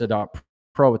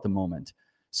app.icosa.pro at the moment.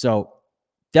 So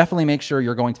definitely make sure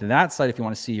you're going to that site if you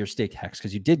want to see your staked hex,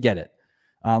 because you did get it.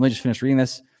 Let me just finish reading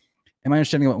this. Am I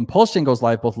understanding that when Pulse Chain goes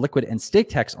live, both liquid and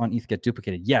staked hex on ETH get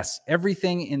duplicated? Yes,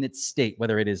 everything in its state,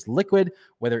 whether it is liquid,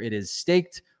 whether it is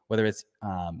staked, whether it's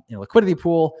in a liquidity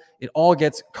pool, it all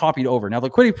gets copied over. Now, the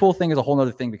liquidity pool thing is a whole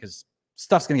other thing, because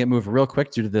stuff's going to get moved real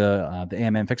quick due to the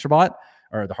AMM fixer bot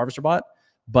or the harvester bot.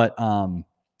 But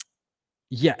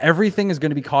yeah, everything is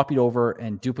going to be copied over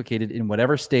and duplicated in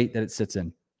whatever state that it sits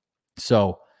in.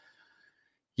 So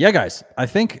yeah, guys, I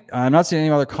think I'm not seeing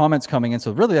any other comments coming in.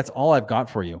 So really, that's all I've got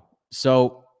for you.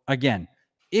 So again,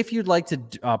 if you'd like to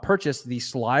purchase these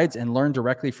slides and learn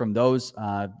directly from those,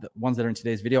 the ones that are in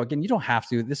today's video, again, you don't have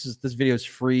to. This video is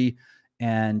free,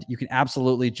 and you can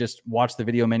absolutely just watch the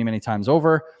video many, many times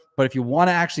over. But if you want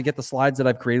to actually get the slides that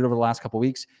I've created over the last couple of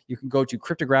weeks, you can go to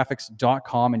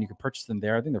cryptographics.com and you can purchase them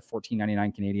there. I think they're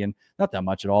 $14.99 Canadian, not that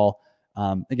much at all.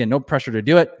 Again, no pressure to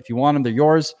do it. If you want them, they're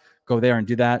yours. Go there and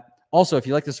do that. Also, if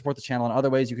you'd like to support the channel in other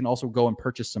ways, you can also go and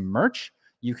purchase some merch.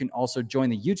 You can also join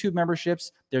the YouTube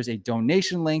memberships. There's a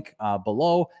donation link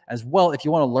below as well. If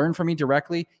you want to learn from me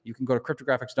directly, you can go to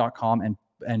cryptographics.com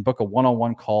and book a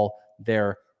one-on-one call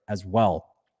there as well.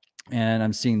 And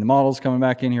I'm seeing the models coming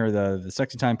back in here, the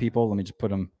sexy time people. Let me just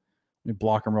let me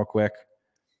block them real quick.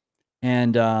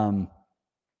 And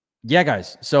yeah,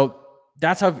 guys. So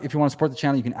that's how, if you want to support the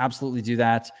channel, you can absolutely do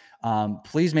that.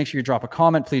 Please make sure you drop a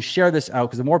comment. Please share this out,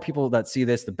 because the more people that see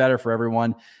this, the better for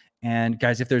everyone. And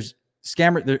guys, if there's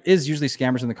there is usually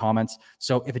scammers in the comments.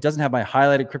 So if it doesn't have my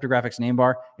highlighted cryptographics name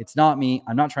bar, it's not me.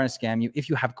 I'm not trying to scam you. If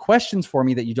you have questions for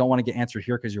me that you don't want to get answered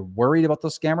here because you're worried about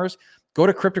those scammers, go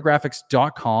to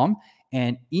cryptographics.com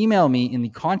and email me in the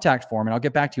contact form, and I'll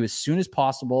get back to you as soon as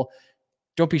possible.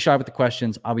 Don't be shy with the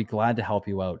questions. I'll be glad to help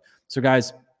you out. So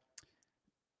guys,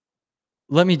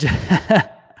 let me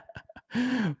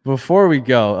before we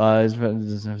go,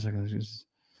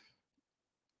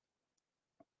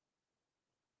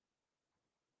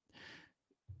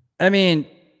 I mean,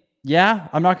 yeah,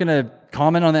 I'm not going to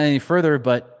comment on that any further,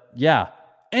 but yeah.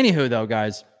 Anywho, though,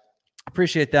 guys,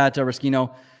 appreciate that,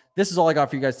 Riskino. This is all I got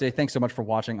for you guys today. Thanks so much for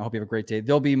watching. I hope you have a great day.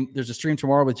 There's a stream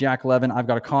tomorrow with Jack Levin. I've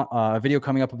got a video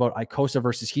coming up about Icosa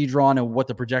versus Hedron and what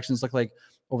the projections look like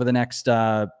over the next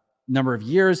number of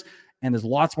years. And there's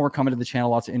lots more coming to the channel,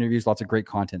 lots of interviews, lots of great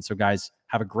content. So guys,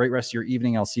 have a great rest of your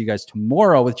evening. I'll see you guys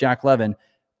tomorrow with Jack Levin.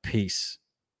 Peace.